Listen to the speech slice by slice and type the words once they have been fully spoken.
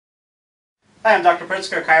Hi, I'm Dr.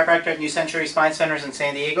 Pritsker, chiropractor at New Century Spine Centers in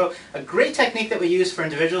San Diego. A great technique that we use for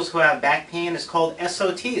individuals who have back pain is called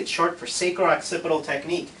SOT. It's short for sacro-occipital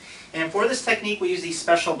technique. And for this technique, we use these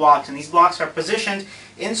special blocks, and these blocks are positioned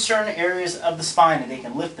in certain areas of the spine, and they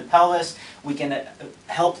can lift the pelvis. We can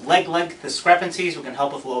help leg length discrepancies. We can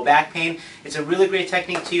help with low back pain. It's a really great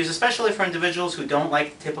technique to use, especially for individuals who don't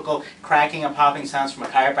like the typical cracking and popping sounds from a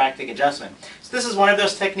chiropractic adjustment. So this is one of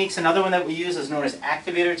those techniques. Another one that we use is known as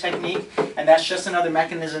activator technique, and that's just another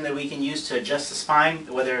mechanism that we can use to adjust the spine,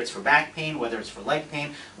 whether it's for back pain, whether it's for leg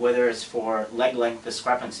pain, whether it's for leg length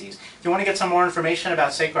discrepancies. If you want to get some more information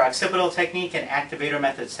about sacro-occipital technique and activator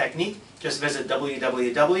methods technique, just visit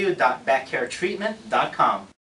www.backcaretreatment.com.